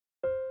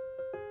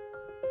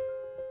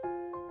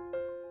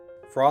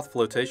Froth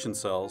flotation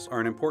cells are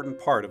an important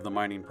part of the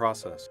mining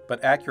process,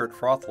 but accurate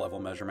froth level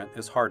measurement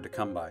is hard to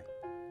come by.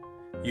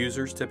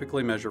 Users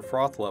typically measure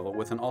froth level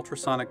with an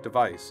ultrasonic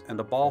device and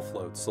a ball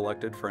float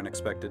selected for an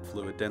expected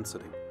fluid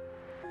density.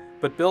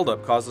 But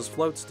buildup causes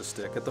floats to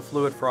stick at the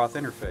fluid-froth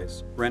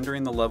interface,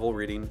 rendering the level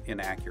reading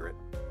inaccurate.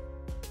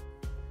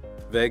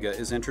 VEGA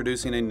is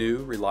introducing a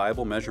new,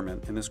 reliable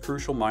measurement in this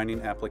crucial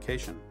mining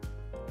application.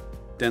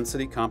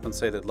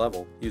 Density-compensated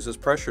level uses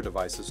pressure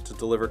devices to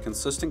deliver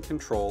consistent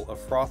control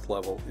of froth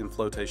level in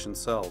flotation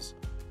cells.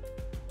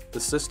 The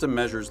system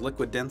measures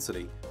liquid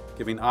density,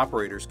 giving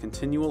operators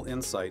continual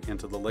insight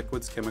into the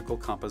liquid's chemical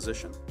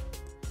composition.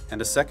 And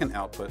a second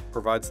output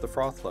provides the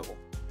froth level.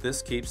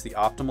 This keeps the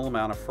optimal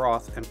amount of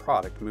froth and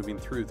product moving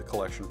through the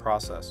collection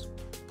process.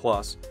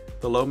 Plus,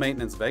 the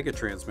low-maintenance VEGA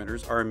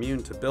transmitters are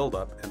immune to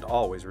buildup and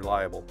always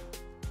reliable.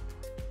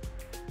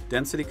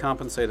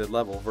 Density-compensated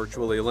level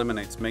virtually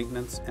eliminates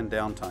maintenance and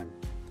downtime,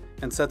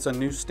 and sets a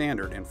new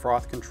standard in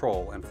froth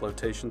control and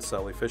flotation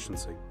cell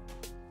efficiency.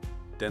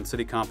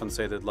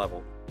 Density-compensated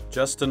level.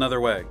 Just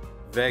another way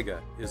VEGA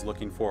is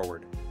looking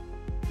forward.